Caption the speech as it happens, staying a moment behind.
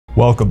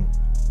Welcome.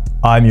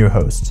 I'm your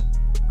host,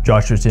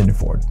 Joshua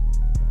Sandiford.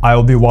 I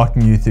will be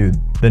walking you through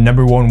the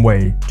 #1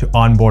 way to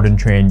onboard and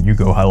train your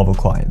GoHighLevel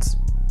clients.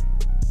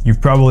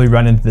 You've probably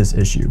run into this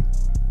issue.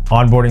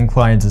 Onboarding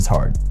clients is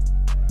hard.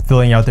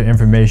 Filling out their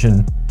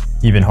information,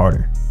 even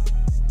harder.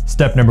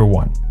 Step number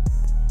 1,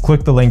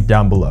 click the link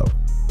down below.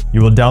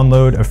 You will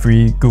download a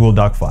free Google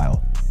Doc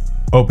file.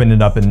 Open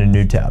it up in a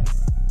new tab.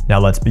 Now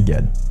let's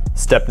begin.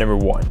 Step number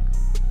 1,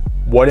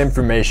 what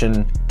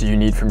information do you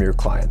need from your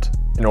client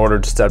in order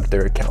to set up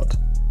their account?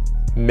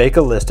 Make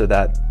a list of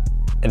that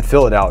and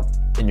fill it out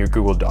in your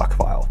Google Doc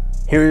file.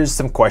 Here's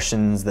some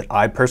questions that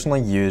I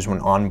personally use when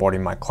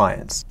onboarding my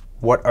clients.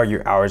 What are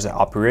your hours of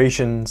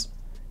operations?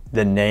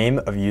 The name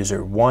of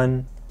user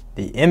 1,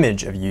 the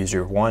image of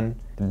user 1,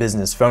 the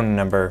business phone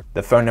number,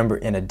 the phone number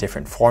in a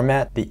different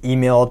format, the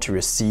email to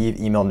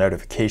receive email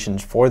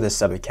notifications for this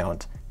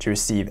sub-account, to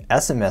receive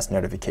SMS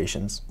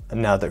notifications,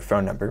 another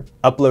phone number,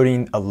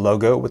 uploading a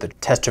logo with the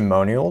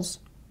testimonials,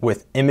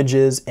 with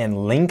images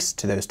and links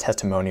to those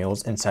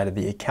testimonials inside of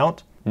the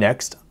account.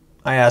 Next,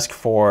 I ask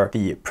for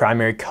the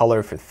primary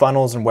color for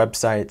funnels and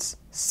websites,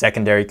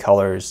 secondary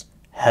colors,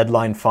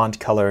 headline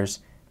font colors,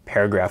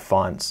 paragraph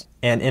fonts,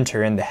 and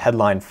enter in the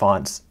headline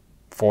fonts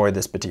for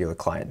this particular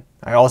client.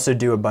 I also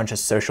do a bunch of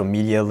social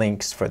media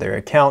links for their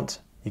account.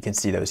 You can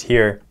see those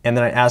here. And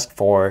then I ask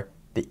for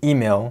the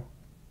email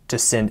to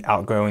send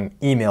outgoing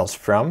emails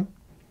from.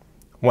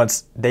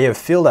 Once they have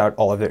filled out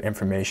all of their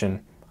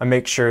information, I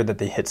make sure that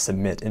they hit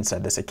submit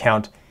inside this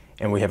account,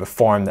 and we have a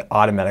form that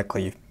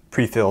automatically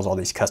pre-fills all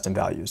these custom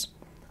values.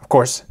 Of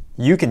course,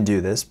 you can do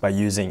this by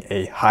using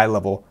a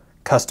high-level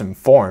custom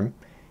form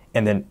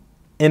and then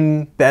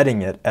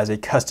embedding it as a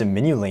custom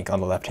menu link on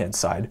the left-hand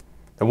side.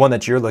 The one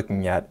that you're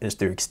looking at is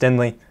through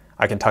Extendly.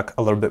 I can talk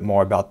a little bit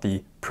more about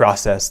the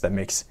process that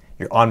makes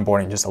your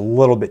onboarding just a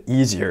little bit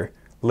easier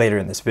later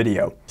in this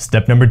video.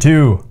 Step number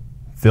 2,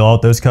 fill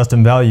out those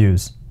custom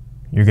values.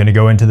 You're going to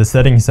go into the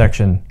settings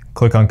section,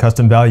 click on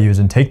custom values,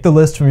 and take the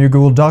list from your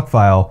Google Doc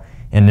file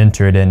and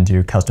enter it into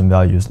your custom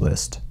values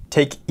list.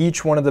 Take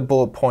each one of the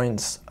bullet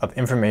points of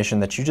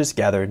information that you just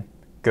gathered,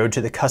 go to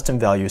the custom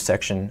value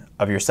section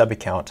of your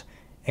sub-account,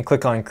 and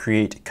click on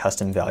create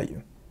custom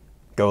value.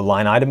 Go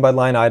line item by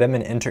line item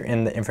and enter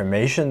in the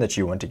information that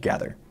you want to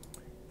gather.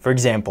 For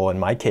example, in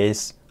my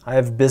case, I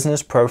have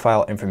business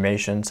profile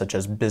information such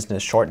as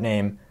business short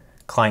name,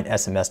 client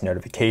SMS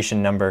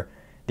notification number,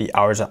 the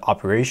hours of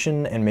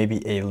operation, and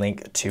maybe a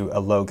link to a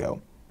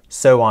logo,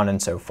 so on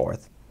and so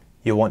forth.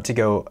 You'll want to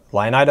go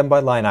line item by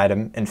line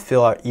item and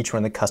fill out each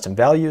one of the custom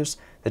values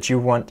that you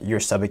want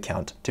your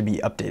sub-account to be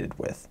updated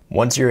with.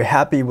 Once you're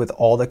happy with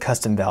all the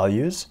custom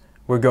values,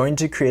 we're going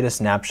to create a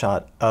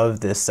snapshot of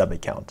this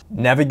sub-account.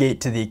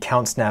 Navigate to the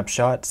account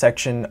snapshot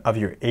section of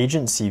your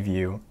agency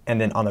view, and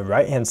then on the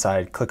right-hand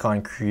side, click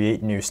on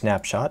create new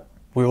snapshot.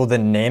 We will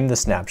then name the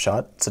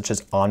snapshot, such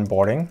as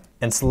onboarding,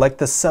 and select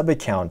the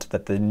sub-account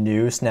that the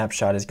new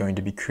snapshot is going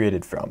to be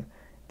created from.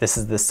 This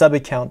is the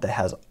sub-account that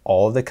has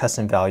all of the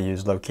custom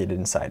values located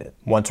inside it.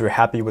 Once we're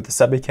happy with the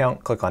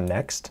sub-account, click on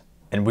next,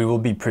 and we will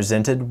be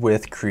presented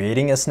with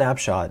creating a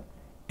snapshot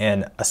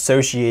and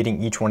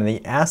associating each one of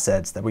the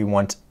assets that we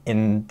want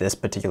in this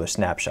particular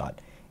snapshot.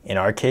 In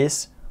our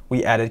case,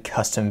 we added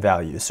custom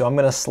values, so I'm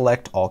going to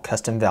select all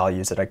custom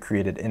values that I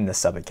created in the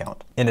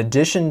sub-account. In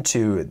addition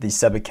to the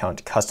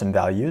sub-account custom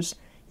values,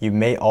 you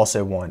may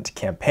also want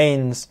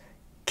campaigns,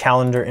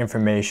 calendar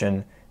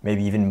information,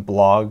 maybe even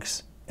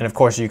blogs. And of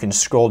course, you can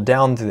scroll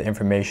down through the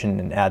information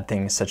and add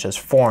things such as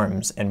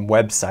forms and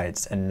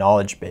websites and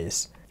knowledge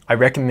base. I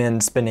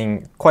recommend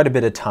spending quite a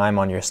bit of time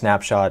on your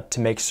snapshot to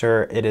make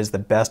sure it is the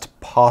best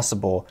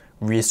possible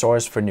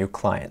resource for new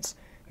clients.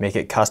 Make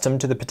it custom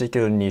to the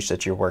particular niche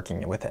that you're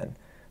working within.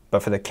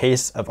 But for the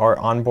case of our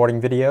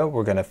onboarding video,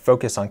 we're going to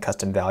focus on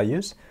custom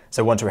values.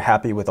 So once we're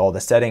happy with all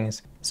the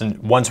settings, so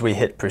once we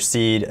hit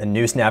proceed, a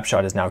new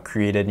snapshot is now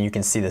created, and you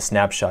can see the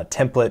snapshot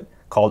template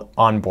called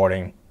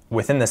onboarding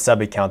within the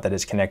sub-account that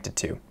is connected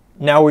to.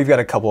 Now we've got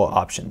a couple of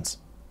options.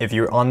 If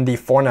you're on the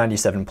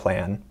 $497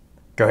 plan,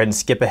 go ahead and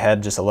skip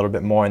ahead just a little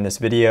bit more in this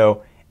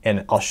video,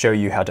 and I'll show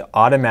you how to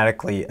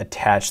automatically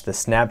attach the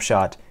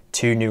snapshot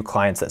to new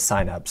clients that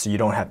sign up so you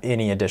don't have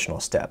any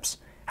additional steps.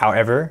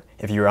 However,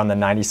 if you're on the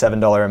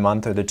 $97 a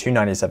month or the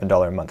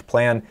 $297 a month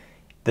plan,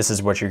 this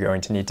is what you're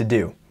going to need to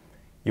do.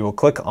 You will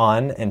click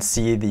on and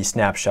see the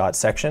snapshot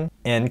section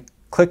and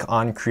click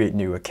on create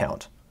new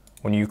account.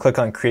 When you click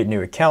on create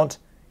new account,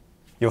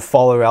 you'll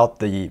follow out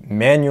the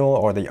manual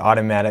or the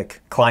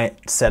automatic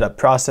client setup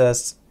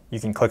process.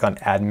 You can click on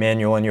add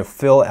manual and you'll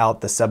fill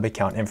out the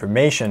sub-account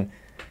information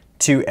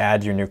to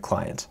add your new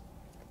client.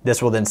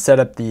 This will then set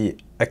up the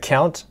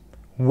account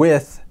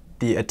with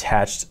the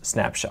attached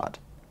snapshot.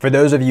 For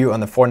those of you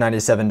on the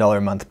 $497 a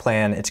month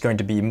plan, it's going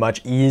to be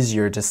much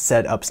easier to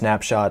set up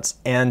snapshots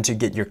and to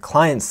get your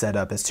clients set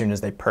up as soon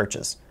as they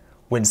purchase.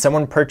 When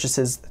someone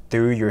purchases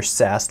through your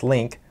SaaS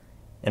link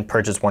and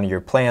purchase one of your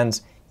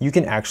plans, you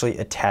can actually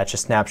attach a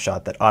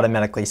snapshot that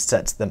automatically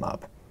sets them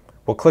up.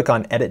 we'll click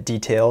on Edit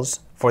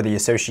Details for the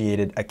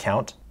associated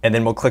account, and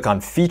then we'll click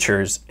on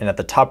Features, and at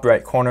the top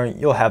right corner,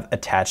 you'll have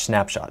Attach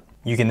Snapshot.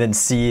 You can then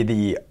see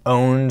the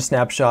owned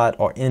snapshot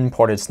or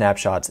imported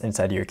snapshots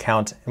inside your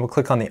account, and we'll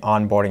click on the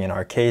onboarding in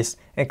our case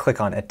and click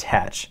on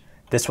Attach.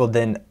 This will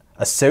then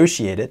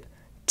associate it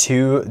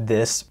to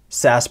this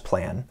SaaS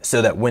plan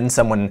so that when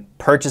someone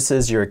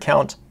purchases your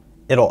account,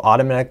 it'll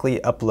automatically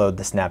upload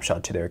the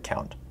snapshot to their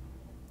account.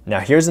 Now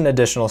here's an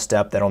additional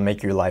step that'll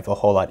make your life a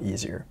whole lot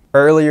easier.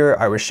 Earlier,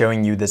 I was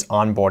showing you this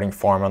onboarding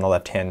form on the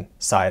left-hand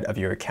side of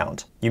your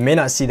account. You may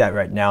not see that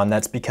right now, and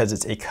that's because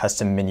it's a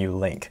custom menu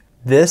link.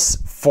 This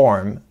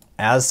form,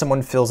 as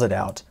someone fills it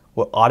out,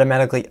 will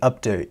automatically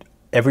update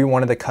every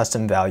one of the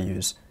custom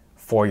values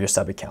for your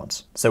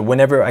sub-accounts. So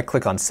whenever I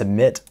click on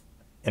Submit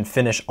and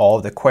finish all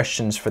of the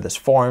questions for this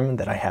form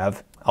that I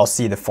have, I'll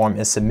see the form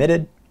is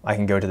submitted. I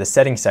can go to the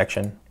settings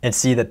section and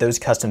see that those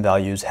custom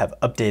values have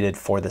updated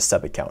for the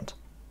sub-account.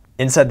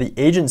 Inside the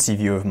agency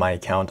view of my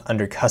account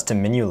under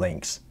custom menu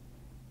links,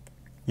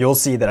 you'll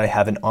see that I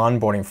have an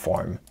onboarding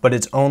form, but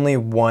it's only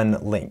one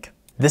link.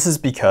 This is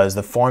because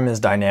the form is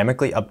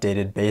dynamically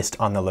updated based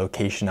on the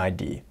location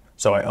ID.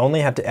 So I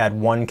only have to add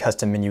one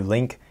custom menu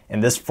link,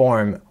 and this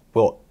form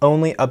will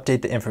only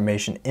update the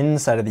information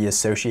inside of the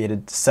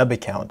associated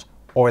sub-account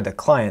or the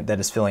client that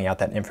is filling out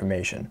that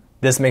information.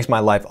 This makes my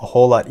life a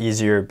whole lot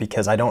easier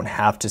because I don't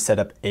have to set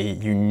up a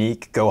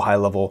unique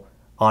GoHighLevel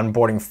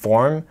onboarding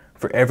form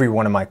for every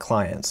one of my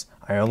clients.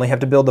 I only have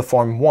to build the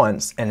form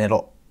once, and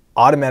it'll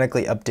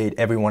automatically update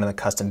every one of the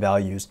custom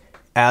values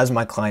as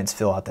my clients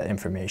fill out that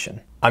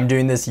information. I'm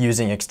doing this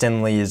using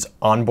Extendly's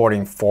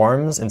onboarding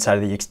forms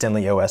inside of the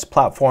Extendly OS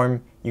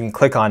platform. You can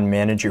click on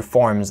Manage Your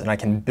Forms, and I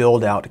can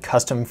build out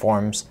custom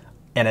forms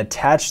and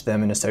attach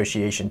them in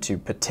association to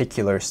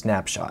particular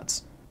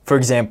snapshots. For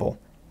example,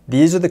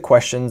 these are the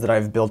questions that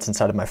I've built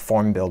inside of my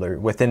form builder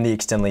within the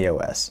Extendly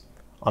OS.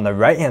 On the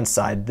right-hand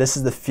side, this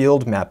is the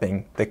field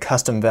mapping, the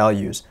custom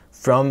values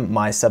from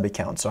my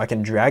sub-account. So I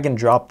can drag and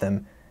drop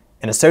them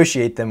and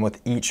associate them with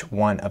each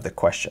one of the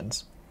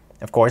questions.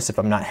 Of course, if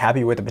I'm not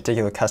happy with a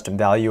particular custom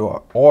value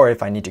or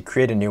if I need to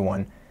create a new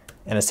one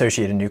and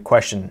associate a new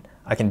question,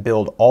 I can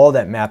build all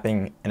that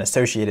mapping and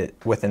associate it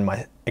within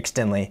my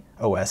Extendly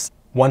OS.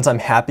 Once I'm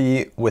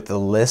happy with the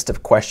list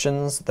of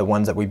questions, the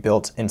ones that we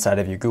built inside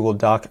of your Google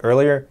Doc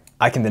earlier,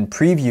 I can then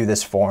preview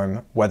this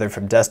form, whether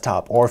from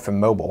desktop or from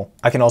mobile.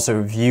 I can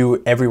also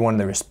view every one of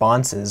the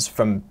responses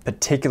from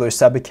particular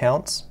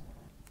sub-accounts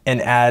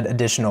and add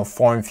additional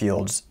form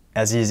fields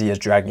as easy as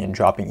dragging and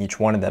dropping each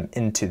one of them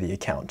into the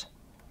account.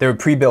 There are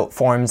pre-built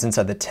forms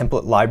inside the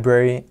template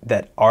library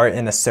that are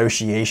in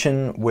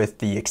association with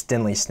the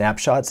Extendly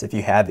snapshots. If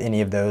you have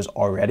any of those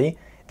already,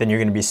 then you're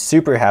going to be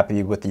super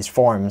happy with these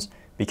forms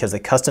because the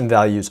custom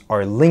values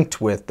are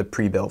linked with the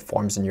pre-built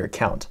forms in your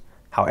account.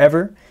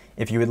 However,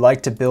 if you would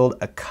like to build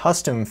a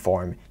custom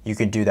form, you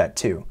can do that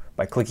too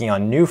by clicking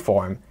on New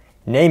Form,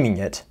 naming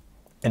it,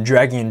 and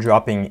dragging and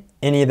dropping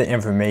any of the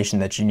information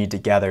that you need to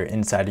gather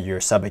inside of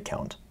your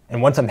sub-account.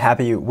 And once I'm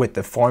happy with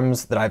the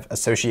forms that I've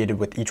associated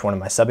with each one of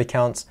my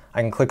sub-accounts,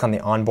 I can click on the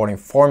onboarding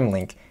form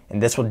link,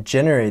 and this will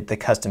generate the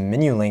custom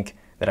menu link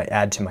that I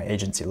add to my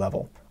agency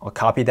level. I'll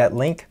copy that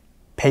link,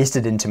 paste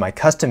it into my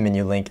custom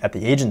menu link at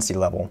the agency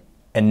level,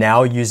 and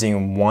now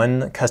using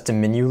one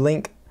custom menu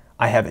link,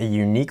 I have a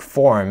unique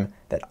form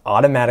that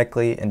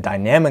automatically and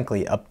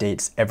dynamically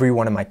updates every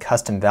one of my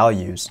custom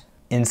values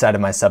inside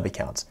of my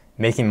sub-accounts,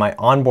 making my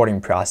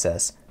onboarding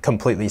process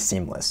completely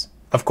seamless.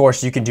 Of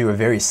course, you can do a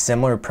very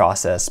similar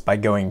process by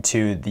going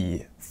to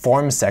the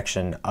form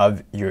section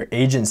of your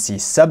agency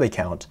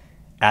sub-account,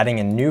 adding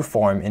a new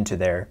form into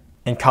there,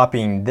 and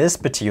copying this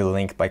particular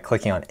link by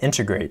clicking on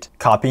Integrate,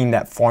 copying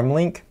that form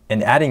link,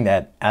 and adding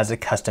that as a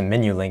custom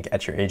menu link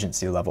at your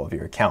agency level of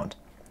your account.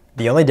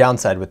 The only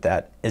downside with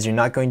that is you're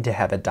not going to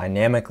have a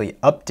dynamically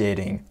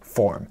updating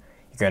form.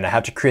 You're going to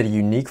have to create a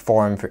unique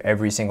form for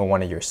every single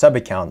one of your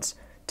sub-accounts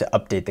to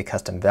update the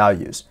custom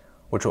values,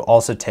 which will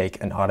also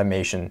take an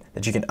automation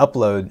that you can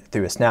upload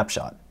through a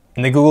snapshot.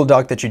 In the Google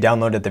Doc that you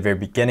downloaded at the very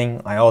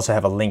beginning, I also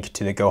have a link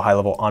to the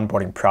GoHighLevel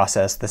onboarding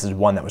process. This is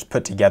one that was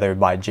put together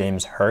by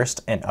James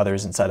Hurst and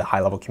others inside the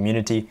high-level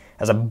community. It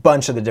has a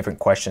bunch of the different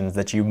questions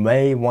that you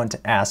may want to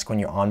ask when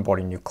you're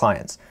onboarding new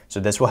clients. So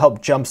this will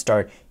help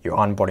jumpstart your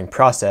onboarding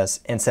process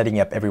and setting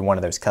up every one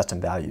of those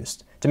custom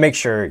values to make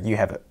sure you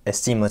have a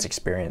seamless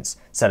experience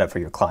set up for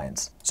your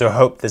clients. So I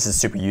hope this is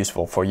super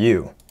useful for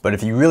you. But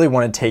if you really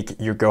want to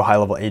take your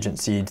GoHighLevel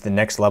agency to the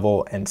next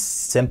level and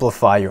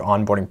simplify your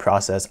onboarding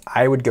process,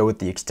 I would go with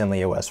the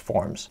Extendly OS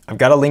forms. I've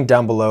got a link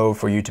down below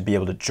for you to be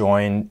able to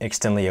join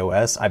Extendly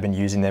OS. I've been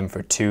using them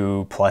for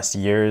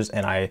 2+ years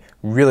and I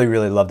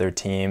really love their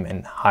team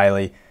and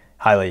highly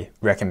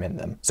recommend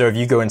them. So if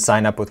you go and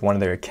sign up with one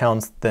of their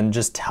accounts, then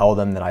just tell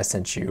them that I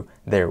sent you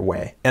their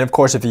way. And of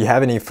course, if you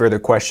have any further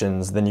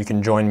questions, then you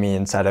can join me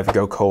inside of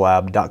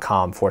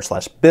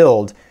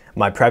gocollab.com/build,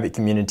 my private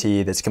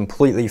community that's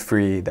completely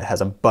free, that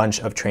has a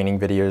bunch of training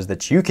videos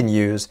that you can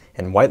use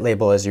and white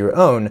label as your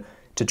own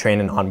to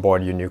train and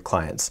onboard your new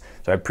clients.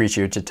 So I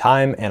appreciate your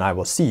time and I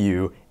will see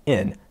you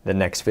in the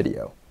next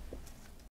video.